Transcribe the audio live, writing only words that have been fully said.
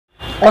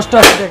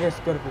88 টাকা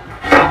square feet.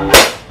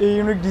 এই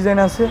unique design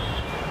আছে,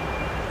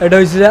 এটা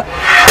হচ্ছে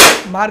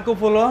মার্কো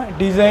পোলো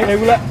ডিজাইন।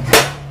 এগুলা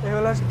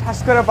ঠাস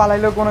করে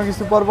পালাইলেও কোনো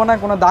কিছু পড়বো না,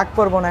 কোনো দাগ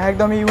পড়বো না,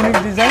 একদম ইউনিক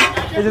ডিজাইন।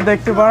 এই যে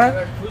দেখতে পারেন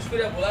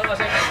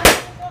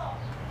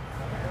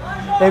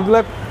এগুলা।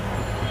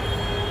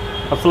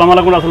 আসসালামু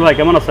আলাইকুম রাসেল ভাই,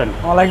 কেমন আছেন?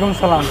 ওয়ালাইকুম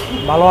সালাম,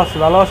 ভালো আছি।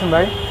 ভালো আছেন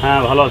ভাই? হ্যাঁ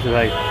ভালো আছি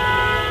ভাই।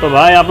 তো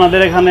ভাই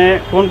আপনাদের এখানে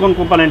কোন কোন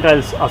কোম্পানির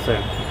টাইলস আছে?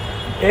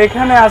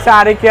 এখানে আছে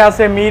আরিকে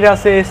আছে, মির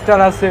আছে, স্টার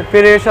আছে,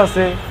 ফ্রেশ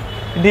আছে,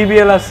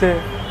 ডিবিএল আছে,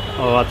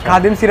 ও আচ্ছা,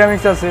 খাদিম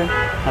সিরামিক্স আছে।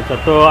 আচ্ছা,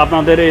 তো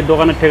আপনাদের এই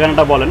দোকানের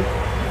ঠিকানাটা বলেন।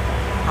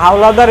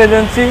 হাওলাদার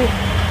এজেন্সি,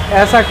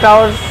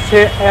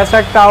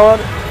 এসআক টাওয়ার,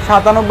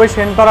 97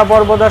 সেনপাড়া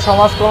পর্বতা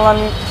সমাজ কল্যাণ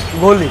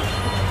গলি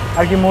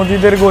আর কি,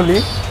 মসজিদের গলি,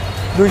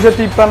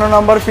 253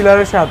 নম্বর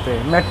পিলারের সাথে,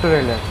 মেট্রো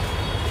রেলের।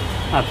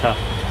 আচ্ছা,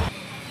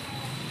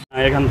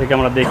 এখান থেকে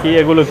আমরা দেখি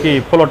এগুলো কি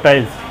ফ্লোর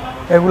টাইলস?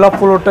 এগুলা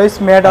ফ্লোর টাইলস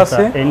ম্যাট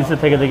আছে। এই নিচে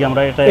থেকে দেখি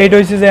আমরা এটা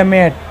হচ্ছে যে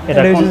ম্যাট,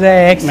 এটা হচ্ছে যে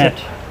এক্স ম্যাট,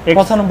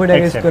 95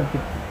 টাকা স্কয়ার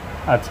ফিট।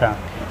 আচ্ছা,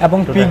 এবং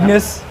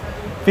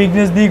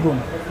ফিটনেস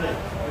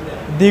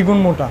দ্বিগুণ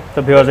মোটা। তো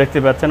ভিউয়ার্স দেখতে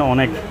পাচ্ছেন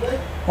অনেক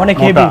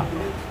হেভি,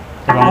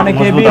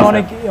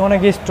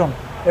 অনেক স্ট্রং,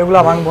 এগুলা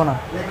ভাঙবো না।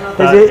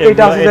 এই যে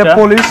এটা আছে যে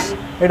পলিশ,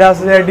 এটা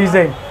আছে যে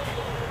ডিজাইন,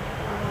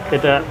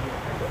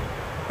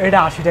 এটা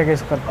 80 টাকা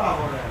স্কয়ার।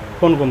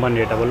 কোন কোম্পানি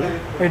এটা বললেন?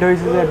 এটা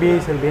হচ্ছে যে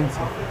বিএসএল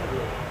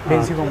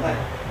বেনসি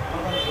কোম্পানি।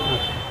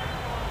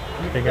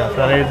 ঠিক আছে,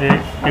 আর এই যে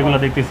এগুলো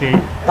দেখতেছি।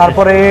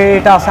 তারপরে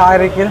এটা আছে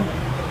আরেকের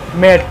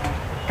ম্যাট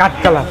কাট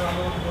কালার,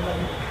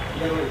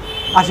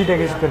 80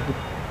 টাকা স্কয়ার ফিট।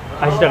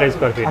 80 টাকা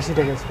স্কয়ার ফিট। 80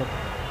 টাকা স্কয়ার।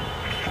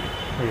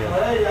 ঠিক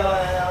আছে,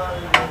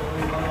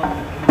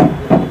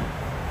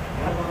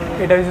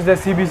 এটা হচ্ছে যে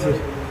সিবিসি,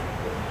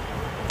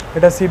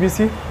 এটা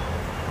সিবিসি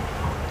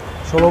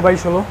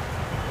 16x16।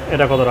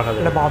 এটা কত রাখা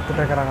যাবে? এটা 72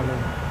 টাকা রাখা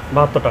যাবে।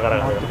 72 টাকা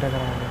রাখা যাবে। 72 টাকা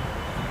রাখা যাবে।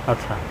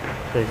 আচ্ছা,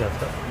 ঠিক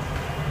আছে।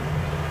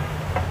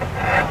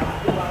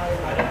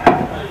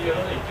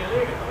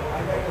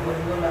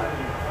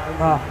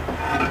 হ্যাঁ,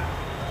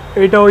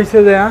 এটা হইছে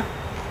যে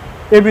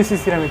এবিসি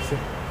সিরামিক্স।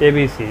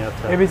 এবিসি,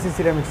 আচ্ছা, এবিসি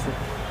সিরামিক্স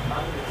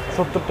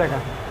 70 টাকা।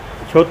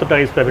 70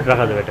 টাকা স্কয়ার ফিট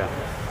রাখা যাবে এটা?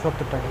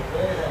 70 টাকা।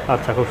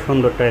 আচ্ছা, খুব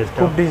সুন্দর টাইলসটা,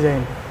 খুব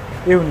ডিজাইন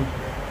ইউনিক।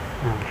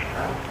 হ্যাঁ,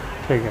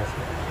 ঠিক আছে।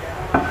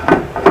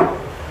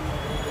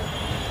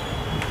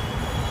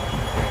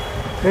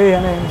 এই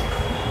মানে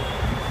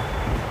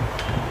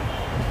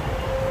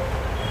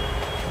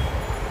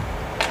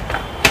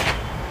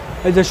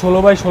এই যে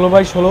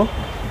 16x16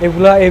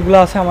 এগুলা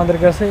আছে আমাদের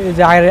কাছে। এই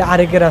যে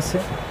আরেকের আছে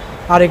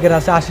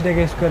 80 টাকা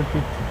স্কয়ার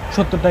ফিট,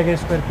 70 টাকা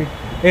স্কয়ার ফিট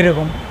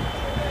এরকম।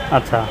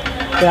 আচ্ছা,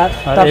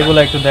 এগুলো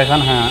একটু দেখান।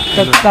 হ্যাঁ,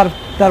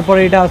 তারপরে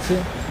এটা আছে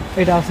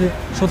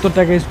 70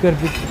 টাকা স্কয়ার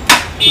ফিট।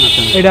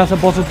 এটা আছে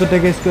 75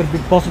 টাকা স্কয়ার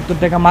ফিট। 75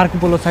 টাকা মার্কো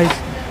পোলো সাইজ,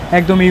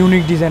 একদম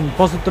ইউনিক ডিজাইন,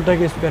 75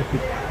 টাকা স্কয়ার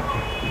ফিট।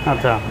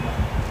 আচ্ছা,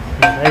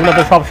 এগুলো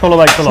তো সব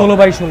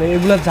 16x16।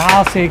 এগুলো যা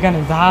আছে এখানে,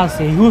 যা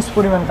আছে হিউজ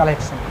পরিমাণ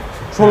কালেকশন।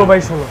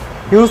 16x16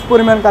 হিউজ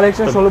পরিমাণ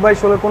কালেকশন।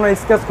 16x16 কোনো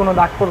স্কেচ, কোনো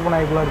দাগ পড়বো না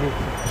এগুলো দিয়ে।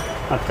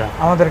 আচ্ছা,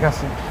 আমাদের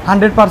কাছে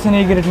 100%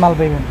 এই গ্রেড মাল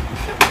পাইবেন।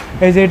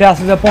 এই যে এটা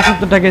আছে যে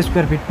 75 টাকা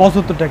স্কয়ার ফিট,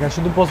 75 টাকা,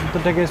 শুধু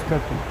 75 টাকা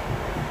স্কয়ার ফিট।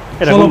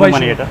 এটা কোন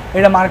কোম্পানি?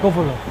 এটা মার্কো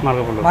পোলো।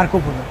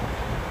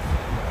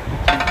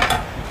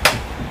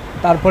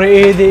 তারপরে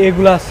এই যে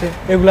এগুলো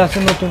আছে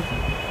নতুন,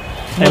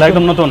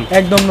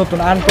 একদম নতুন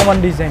আনকমন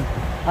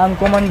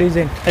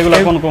ডিজাইন। এগুলা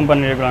কোন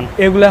কোম্পানির?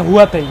 এগুলা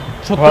হুয়াতাই,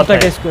 70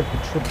 টাকা স্কয়ার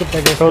ফিট। 70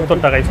 টাকা স্কয়ার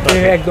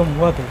ফিট, একদম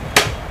হুয়াতাই।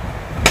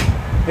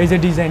 এই যে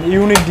ডিজাইন,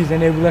 ইউনিক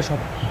ডিজাইন,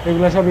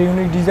 এগুলা সব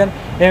ইউনিক ডিজাইন।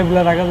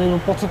 এগুলা রাখা যাবে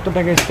 75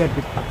 টাকা স্কয়ার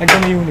ফিট,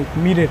 একদম ইউনিক।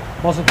 মিরের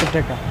 75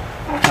 টাকা।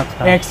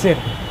 আচ্ছা,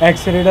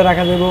 এক্সের এটা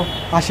রাখা যাবে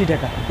 80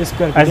 টাকা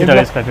স্কয়ার ফিট।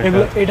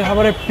 এগুলো এটা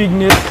আবার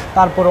পিগনেস,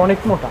 তারপরে অনেক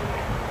মোটা,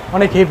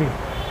 অনেক হেভি,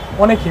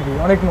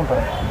 অনেক মোটা।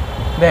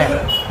 দেখ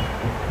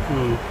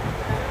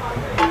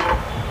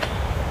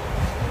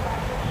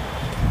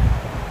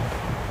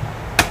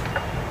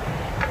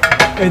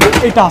এই যে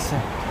এটা আছে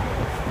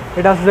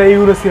যে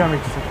ইউরো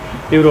সিরামিক্স।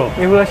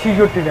 এগুলো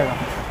 66 টাকা।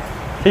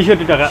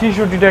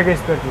 66 টাকা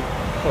স্কয়ার ফিট।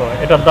 ও,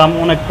 এটার দাম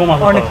অনেক কম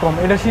আছে? অনেক কম,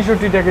 এটা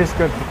 66 টাকা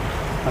স্কয়ার ফিট।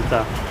 আচ্ছা,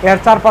 এর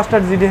 4-5টা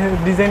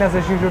ডিজাইন আছে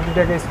 66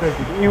 টাকা স্কয়ার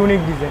ফিট,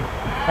 ইউনিক ডিজাইন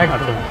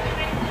একদম।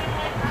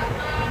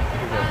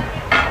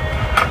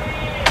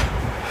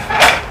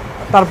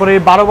 তারপরে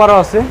 12-12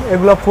 আছে,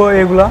 এগুলা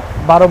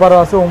 12-12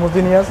 আছে,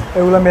 হোমোজিনিয়াস।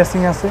 এগুলা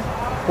ম্যাচিং আছে,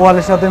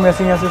 ওয়ালের সাথে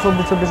ম্যাচিং আছে।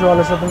 24-24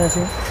 ওয়ালের সাথে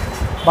ম্যাচিং,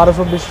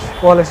 12-24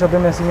 ওয়ালের সাথে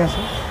ম্যাচিং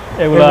আছে।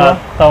 এগুলা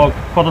তাও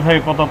কত থেকে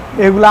কত?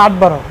 এগুলা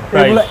 8-12।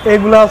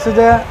 এগুলা আছে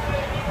যে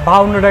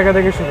 52 টাকা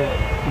থেকে শুরু।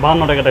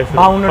 52 টাকা থেকে শুরু,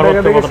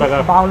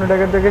 52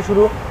 টাকা থেকে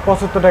শুরু,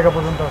 75 টাকা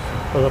পর্যন্ত আছে।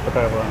 75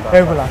 টাকা পর্যন্ত।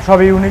 এগুলা সব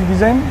ইউনিক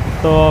ডিজাইন।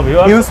 তো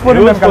ভিউয়ার্স,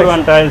 পরিমাণ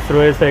টাইলস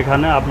রয়েছে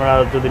এখানে। আপনারা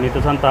যদি নিতে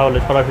চান তাহলে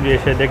সরাসরি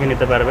এসে দেখে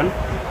নিতে পারবেন।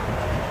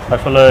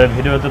 আসলে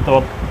ভিডিওতে তো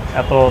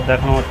এত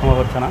দেখানো সম্ভব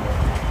হচ্ছে না,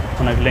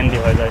 অনেক লেন্দি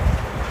হয়ে যায়।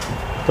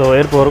 তো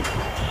এরপর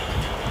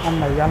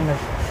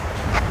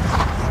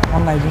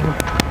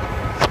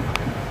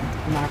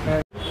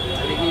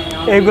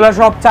এগুলা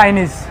সব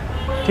চাইনিজ,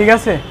 ঠিক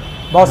আছে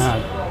বস?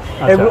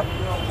 এগুলো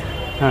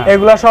হ্যাঁ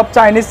এগুলা সব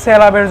চাইনিজ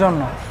সেলাবের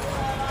জন্য,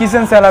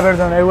 কিচেন সেলাবের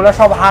জন্য। এগুলা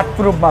সব হার্ড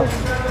প্রুফ মাল।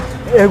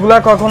 এগুলা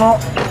কখনো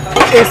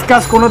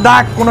স্ক্র্যাচ, কোনো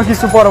দাগ, কোনো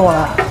কিছু পড়বো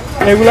না।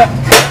 এগুলা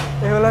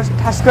এগুলা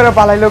ঠাস করে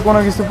পালাইলেও কোনো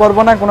কিছু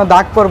পড়বো না, কোনো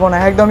দাগ পড়বো না।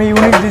 একদম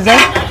ইউনিক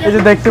ডিজাইন। এই যে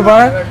দেখতে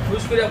পারেন,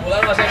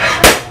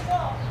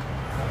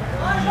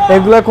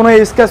 এগুলা কোনো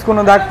স্ক্র্যাচ,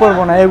 কোনো দাগ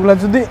পড়বো না।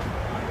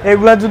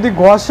 এগুলা যদি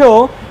ঘষো,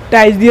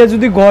 টাইস দিয়ে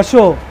যদি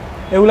ঘষো,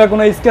 এগুলা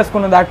কোনো স্ক্র্যাচ,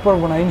 কোনো দাগ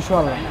পড়বো না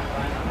ইনশাআল্লাহ।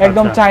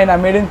 একদম চায়না,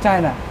 মেড ইন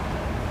চায়না।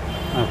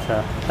 আচ্ছা,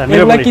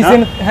 এগুলা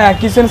কিচেন, হ্যাঁ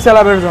কিচেন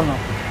সেলাবের জন্য।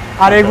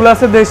 আর এগুলো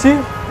আছে দেশি,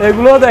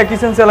 এগুলোও দেয়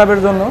কিচেন সেলাবের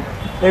জন্য।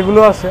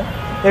 এগুলো আছে,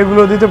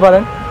 এগুলো দিতে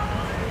পারেন।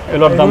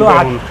 এগুলোর দাম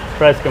কেমন,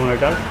 প্রাইস কেমন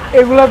এটা?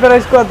 এগুলো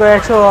প্রাইস কত?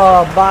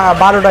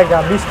 112 টাকা,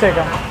 20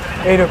 টাকা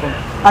এইরকম।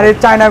 আর এই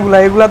চায়নাগুলা,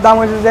 এগুলোর দাম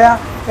হচ্ছে যে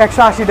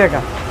 180 টাকা,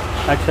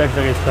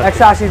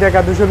 180 টাকা,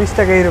 220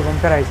 টাকা এইরকম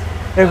প্রাইস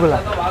এগুলা।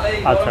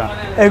 আচ্ছা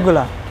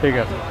এগুলা ঠিক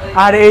আছে।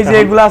 আর এই যে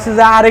এগুলো আছে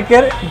যে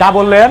আরেকের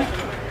ডাবল লেয়ার,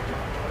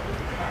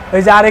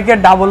 এই যে আরেকের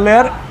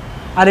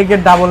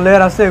ডাবল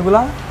লেয়ার আছে।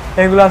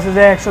 এগুলো আছে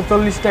যে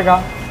 140 টাকা,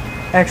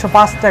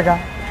 105 টাকা,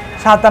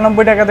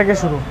 97 টাকা থেকে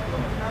শুরু,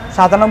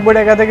 97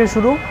 টাকা থেকে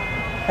শুরু,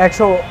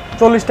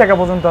 140 টাকা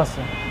পর্যন্ত আছে।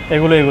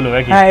 এগুলো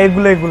একই? হ্যাঁ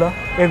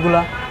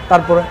এগুলা।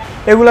 তারপরে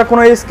এগুলা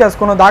কোনো স্ক্র্যাচ,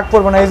 কোনো দাগ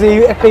পড়বে না। এই যে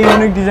একটা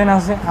ইউনিক ডিজাইন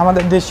আছে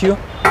আমাদের দেশীয়,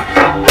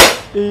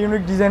 এই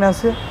ইউনিক ডিজাইন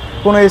আছে,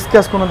 কোনো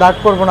স্ক্র্যাচ, কোনো দাগ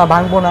পড়বো না,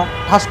 ভাঙবো না,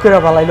 ঠাস করে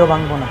পালাইলেও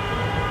ভাঙবো না।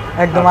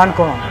 একদম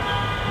আনকমন।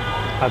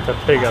 আচ্ছা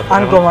ঠিক আছে,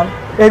 আনকমন।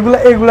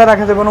 এগুলা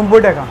রাখা যাবে 90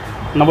 টাকা,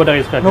 90 টাকা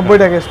স্কয়ার, 90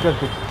 টাকা স্কোয়ার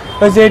ফিট।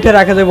 ওই যে এটা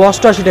রাখা যাবে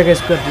 88 টাকা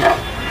স্কোয়ার ফিট,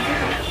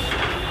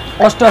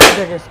 88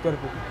 টাকা স্কোয়ার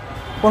ফিট।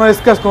 কোনো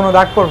স্ক্র্যাচ, কোনো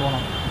দাগ পড়বো না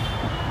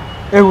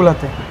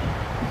এগুলাতে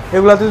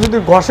যদি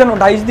ঘষেনো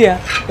ডাইস দিয়া,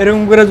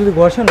 এরকম করে যদি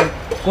ঘষেনো,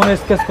 কোনো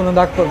স্ক্র্যাচ, কোনো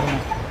দাগ পড়বো না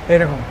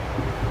এরকম।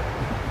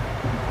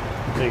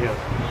 ঠিক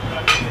আছে।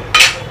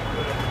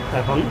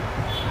 এখন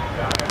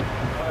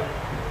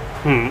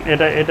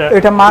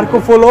এটা মার্কো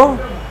পোলো,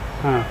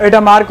 হ্যাঁ এটা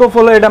মার্কো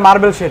পোলো, এটা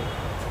মার্বেল শেড।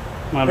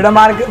 এটা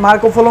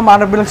মার্কো পোলো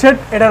মার্বেল শেড।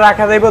 এটা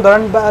রাখা যাইব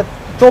ধরেন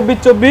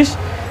 24,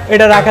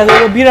 এটা রাখা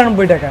যাইব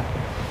 92 টাকা,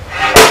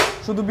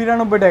 শুধু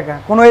 92 টাকা।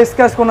 কোনো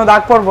স্ক্র্যাচ, কোনো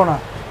দাগ পড়বো না।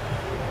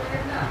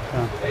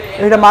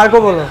 এটা মার্কো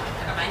পোলো।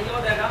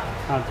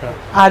 আচ্ছা,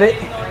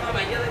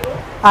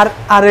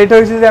 আর এটা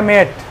হচ্ছে যে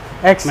ম্যাট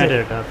এক্স,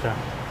 আচ্ছা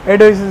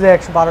এটা হচ্ছে যে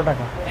 112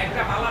 টাকা,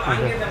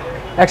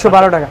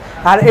 112 টাকা।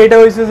 আর এটা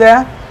হচ্ছে যে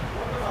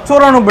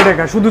 94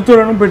 টাকা, শুধু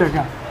 94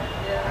 টাকা।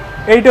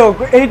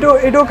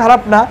 এইটাও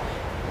খারাপ না।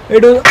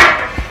 এটা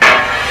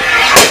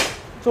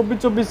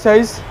 24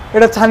 সাইজ।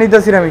 এটা ছানিতা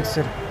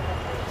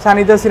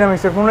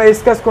সিরামিক্সের, কোনো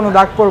স্ক্র্যাচ, কোনো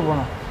দাগ পড়বো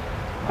না।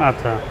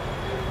 আচ্ছা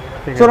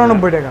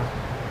 94 টাকা।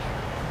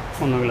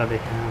 অন্যগুলা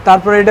দেখি।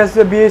 তারপরে এটা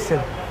হচ্ছে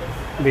বিএসএল,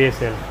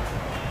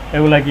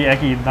 এগুলা কি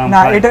একই দাম?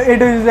 না,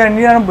 এটা হচ্ছে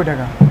 99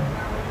 টাকা।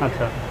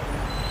 আচ্ছা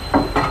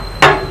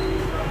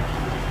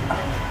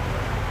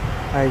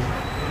এই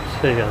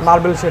ঠিক আছে,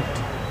 মার্বেল সেট।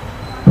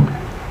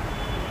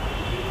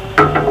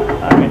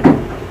 আমি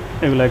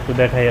এগুলা একটু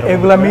দেখাই।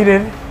 এগুলা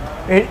মিরের।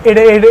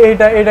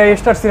 এটা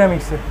স্টার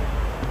সিরামিক্সের,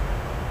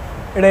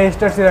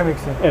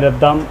 এটার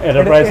দাম,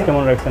 এটার প্রাইস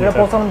কেমন রাখছেন? এটা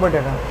 95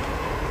 টাকা।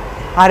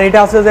 আর এটা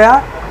আছে যে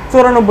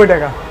 94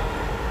 টাকা,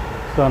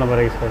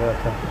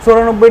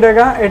 94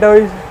 টাকা। এটা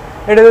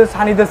হচ্ছে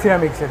সানিতা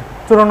সিরামিক্সের,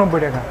 94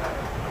 টাকা।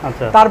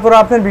 আচ্ছা, তারপর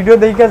আপনার ভিডিও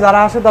দেখে যারা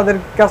আসে তাদের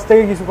কাছ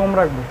থেকে কিছু কম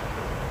রাখবে।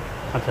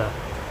 আচ্ছা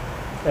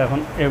এখন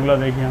এগুলা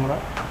দেখি আমরা।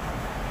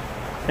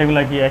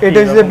 এগুলা কি এটা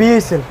হচ্ছে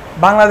বিএসএল,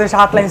 বাংলাদেশ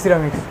 8 লাইন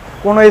সিরামিক্স।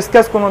 কোনো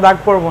স্ক্র্যাচ, কোনো দাগ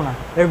পড়বো না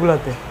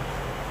এগুলাতে।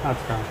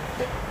 আচ্ছা,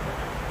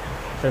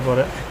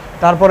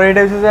 তারপরে এটা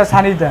হচ্ছে যে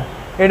সানিতা,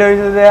 এটা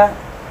হচ্ছে যে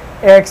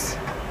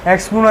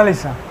এক্স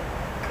মোনালিসা।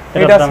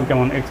 এটার দাম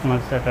কেমন?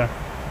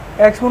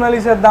 এক্স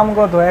মোনালিসার দাম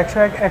কত?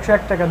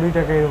 101 টাকা, 2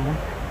 টাকা এরকম।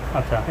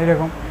 আচ্ছা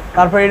এরকম।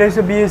 তারপর এটা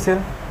হচ্ছে বিএসএল,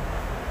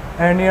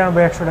 99,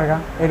 100 টাকা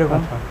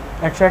এরকম।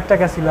 101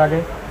 টাকা ছিল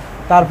আগে।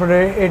 তারপরে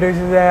এটা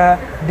হচ্ছে যে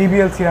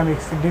ডিবিএল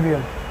সিরামিক্স,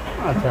 ডিবিএল।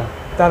 আচ্ছা,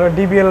 তারপর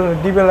ডিবিএল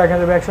রাখা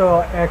যাবে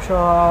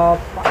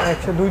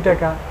 102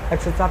 টাকা,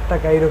 104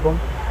 টাকা এরকম।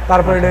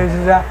 তারপর এটা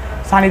হচ্ছে যে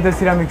সানিতা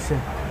সিরামিক্সে,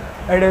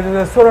 এটা হচ্ছে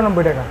যে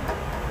 94 টাকা।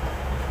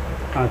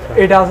 আচ্ছা,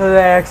 এটা আছে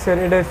যে এক্সের,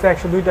 এটা হচ্ছে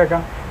 102 টাকা।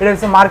 এটা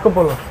হচ্ছে মার্কো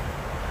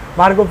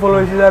পোলো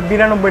হচ্ছে যে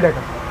 92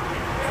 টাকা।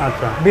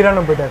 আচ্ছা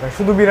 92 টাকা,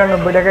 শুধু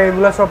 92 টাকা।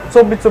 এগুলো সব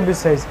 24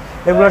 সাইজ,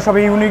 এগুলো সব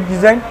ইউনিক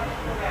ডিজাইন।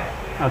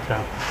 আচ্ছা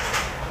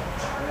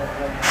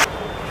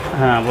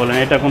হ্যাঁ বলেন,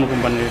 এটা কোন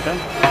কোম্পানির?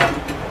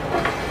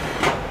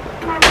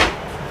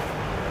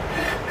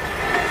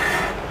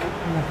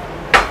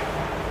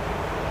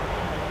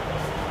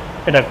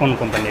 এটা কোন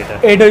কোম্পানি?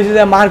 এটা হচ্ছে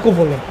যে মার্কো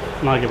পোলো।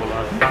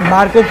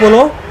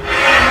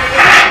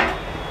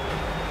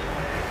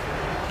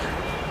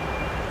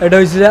 এটা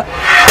হচ্ছে যে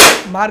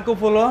মার্কো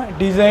পোলো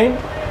ডিজাইন,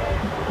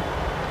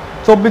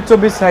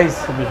 24 সাইজ।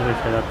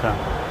 আচ্ছা,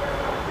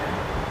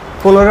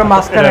 পোলোর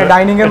মাঝখানে,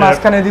 ডাইনিং এর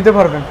মাঝখানে দিতে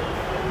পারবেন।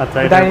 আচ্ছা,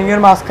 ডাইনিং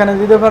এর মাঝখানে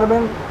দিতে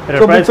পারবেন।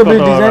 24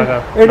 ডিজাইন।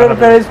 এটার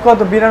প্রাইস কত?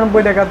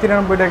 92 টাকা,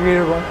 93 টাকা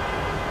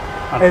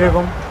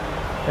এরকম।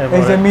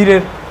 এই যে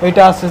মিরের,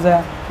 এটা আছে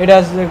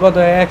যে কত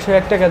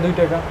 101 টাকা 2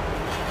 টাকা।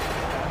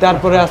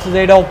 তারপরে আছে যে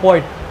এটাও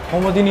পয়েন্ট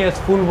হোমোজিনিয়াস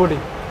ফুল বডি,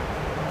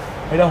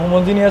 এটা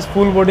হোমোজিনিয়াস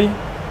ফুল বডি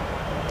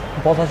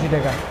 85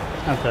 টাকা।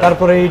 আচ্ছা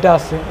তারপরে এইটা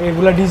আছে,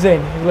 এগুলা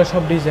ডিজাইন, এগুলো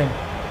সব ডিজাইন।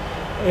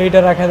 এইটা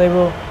রাখা যাইব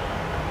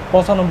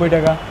 95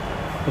 টাকা।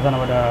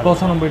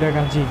 95 টাকা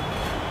জি।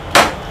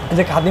 এই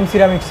যে খাদিম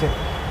সিরামিক্সের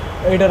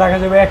এইটা রাখা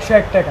যাবে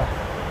 101 টাকা।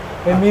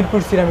 এই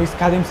মিরপুর সিরামিক্স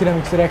খাদিম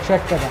সিরামিক্সের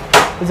 101 টাকা।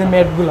 এই যে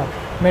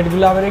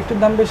ম্যাটগুলো আবার একটু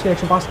দাম বেশি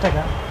 105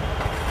 টাকা।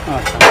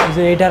 আচ্ছা এই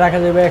যে এইটা রাখা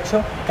যাবে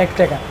 101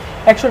 টাকা।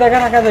 100 টাকা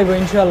রাখা যাবে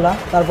ইনশাল্লাহ।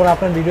 তারপর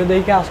আপনার ভিডিও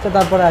দেখে আসতে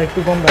তারপরে আরেকটু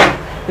কম রাখবেন।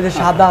 এই যে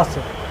সাদা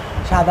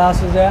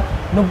আছে যে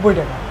 90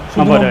 টাকা,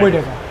 শুধু 90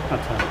 টাকা।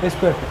 আচ্ছা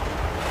স্কোয়ার ফিট।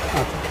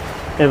 আচ্ছা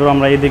এবার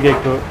আমরা এইদিকে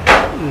একটু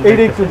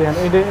এইটা একটু দেখেন,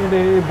 এই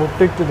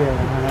বোর্ডটা একটু দেখেন।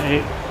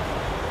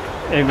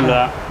 এগুলা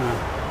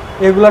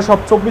এগুলা সব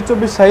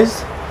 24 সাইজ,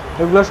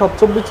 এগুলা সব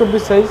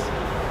 24 সাইজ।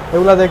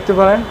 এগুলা দেখতে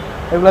পারেন,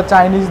 এগুলা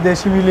চাইনিজ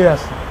দেশি মিলিয়ে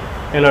আছে।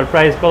 এগুলোর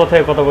প্রাইস কত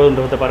থেকে কত পর্যন্ত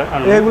হতে পারে?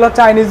 এগুলা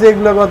চাইনিজ,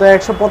 এগুলো কত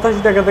 185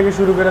 টাকা থেকে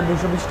শুরু করে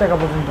 220 টাকা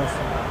পর্যন্ত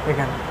আছে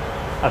এখানে।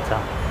 আচ্ছা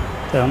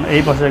এখন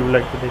এই পাশে এগুলো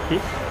একটু দেখি,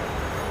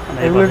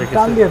 এগুলো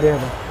টান দিয়ে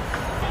দেওয়া।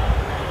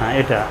 হ্যাঁ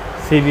এটা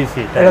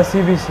সিবিসি, এটা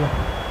সিবিসি,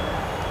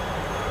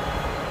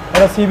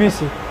 এটা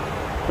সিবিসি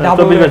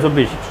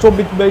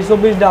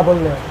 24x24 ডাবল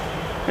লেয়ার।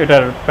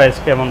 এটার প্রাইস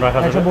কেমন রাখা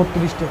যাবে?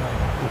 132 টাকা।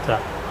 আচ্ছা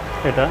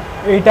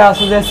এইটা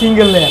আছে যে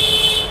সিঙ্গেল লেয়ার।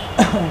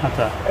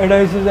 আচ্ছা এটা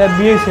হচ্ছে যে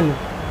বিএসএল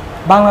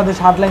বাংলাদেশ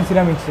হার্ডলাইন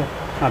সিরামিক্সের।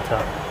 আচ্ছা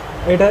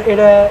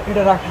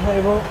এটা রাখা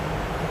যাইব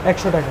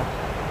 100 টাকা।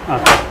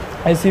 আচ্ছা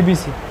এই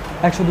সিবিসি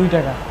 102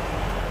 টাকা।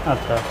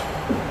 আচ্ছা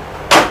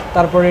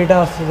তারপরে এটা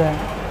আছে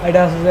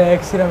যে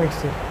এক্স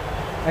সিরামিক্সের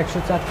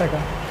 104 টাকা।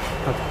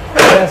 আচ্ছা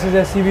এটা আছে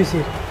যে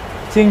সিবিসির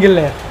সিঙ্গেল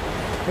লেয়ার।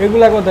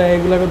 এগুলা কত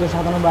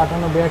 97,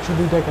 98,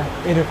 102 টাকা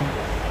এরকম।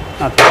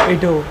 আচ্ছা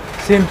এইটাও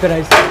সেম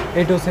প্রাইস,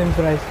 এটাও সেম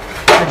প্রাইস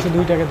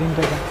 102 টাকা 3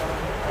 টাকা।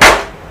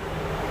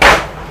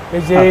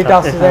 এই যে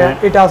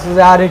এটা আছে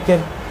যে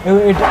আরেকেন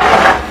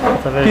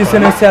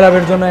কিচেনের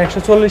সেরাপের জন্য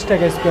 140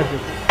 টাকা স্কোয়ার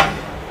ফিট।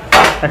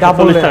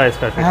 ডাবল লেয়ার,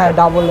 হ্যাঁ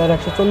ডাবল লেয়ার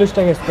 140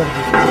 টাকা স্কোয়ার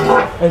ফিট।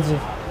 এই যে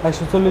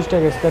 140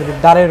 টাকা স্কোয়ার ফিট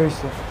দাঁড়ে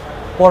রয়েছে,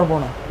 পড়বো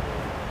না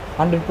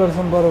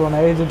 100% পড়বো না।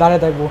 এই যে দাঁড়ে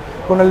থাকবো,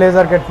 কোনো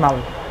লেজার কাট মাল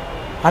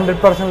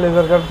 100%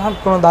 লেজার কাট মাল,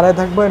 কোনো দাঁড়ায়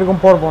থাকবো এরকম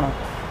পড়বো না।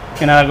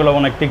 কিনারাগুলো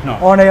অনেক তীক্ষ্ণ,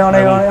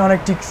 অনেক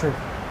টিকসই।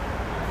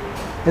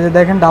 এই যে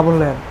দেখেন ডাবল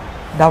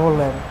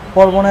লেয়ার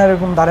পড়বো না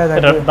এরকম দাঁড়ায়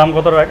থাকবে। এটার দাম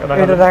কত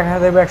এটা রাখা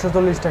যাবে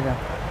 140 টাকা।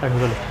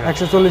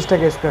 140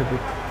 টাকা স্কোয়ার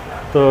ফিট।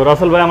 তো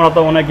রাসেল ভাই আমরা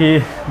তো অনেকই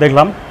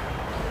দেখলাম,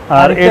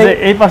 আর এই যে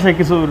এই পাশে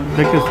কিছু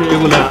দেখতেছি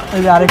এগুলা,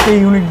 এই যে আরেকটা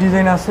ইউনিক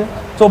ডিজাইন আছে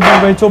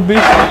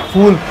 24x24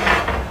 ফুল।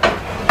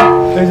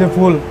 এই যে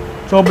ফুল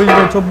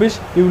 24x24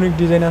 ইউনিক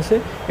ডিজাইন আছে,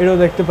 এটাও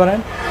দেখতে পারেন।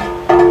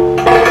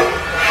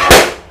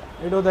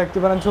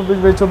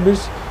 24x24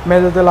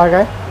 মেঝেতে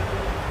লাগায়।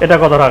 এটা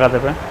কত রাখা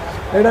যাবে?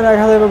 এটা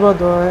রাখা যাবে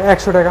কত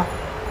 100 টাকা।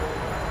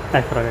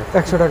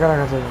 100 টাকা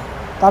রাখা যাবে।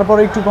 তারপরে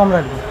একটু কম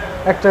রাখবে,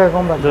 1 টাকা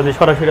কম রাখবে যদি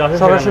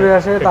সরাসরি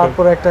আসে,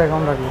 তারপরে 1 টাকা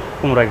কম রাখবে।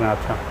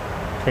 আচ্ছা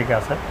ঠিক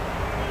আছে।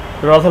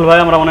 রাসেল ভাই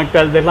আমরা অনেক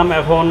প্রাইস দেখলাম,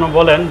 এখন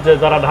বলেন যে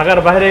যারা ঢাকার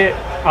বাইরে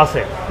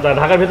আছে, যারা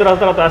ঢাকার ভিতরে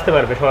আছে তারা তো আসতে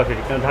পারবে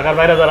সরাসরি, কিন্তু ঢাকার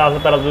বাইরে যারা আছে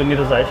তারা যদি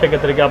নিতে চায়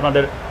সেক্ষেত্রে কি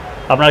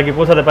আপনারা কি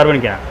পৌঁছাতে পারবেন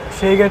কিনা?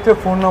 সেই ক্ষেত্রে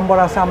ফোন নম্বর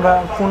আছে, আমরা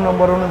ফোন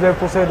নম্বর অনুযায়ী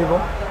পৌঁছে দিব।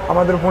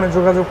 আমাদের ফোনে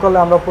যোগাযোগ করলে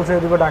আমরা পৌঁছে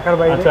দিব ঢাকার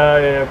বাইরে। আচ্ছা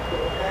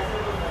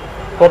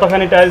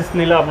কতখানি টাইলস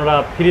নিলে আপনারা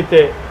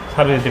ফ্রিতে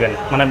সার্ভিস দিবেন,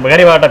 মানে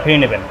গাড়ি ভাড়াটা ফ্রি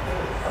নেবেন?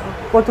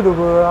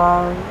 কতটুকু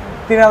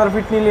 3000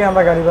 ফিট নিলে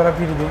আমরা গাড়ি ভাড়া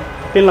ফ্রি দিই।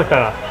 3 লাখ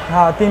টাকা?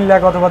 হ্যাঁ 3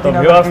 লাখ অথবা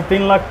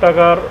 3 লাখ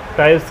টাকার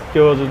টাইলস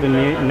কেউ যদি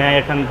নেয়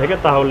এখান থেকে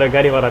তাহলে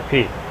গাড়ি ভাড়া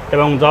ফ্রি,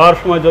 এবং যাওয়ার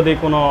সময় যদি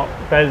কোনো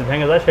টাইলস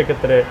ভেঙে যায়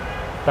সেক্ষেত্রে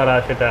তারা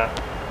সেটা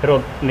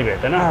ফেরত নিবে,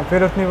 তাই না? হ্যাঁ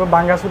ফেরত নিব।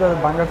 বাঙ্গাসুরা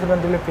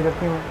দিলে ফেরত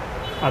নিব।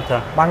 আচ্ছা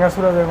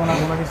বাঙ্গাসুরা যাবো না,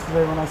 কোনো কিছু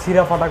যাবো না,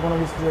 সিরা ফাটা কোনো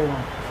কিছু যাবো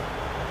না।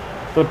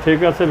 তো ঠিক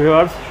আছে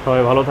ভিউয়ার্স,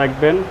 সবাই ভালো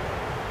থাকবেন,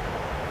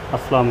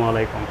 আসসালামু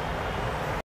আলাইকুম।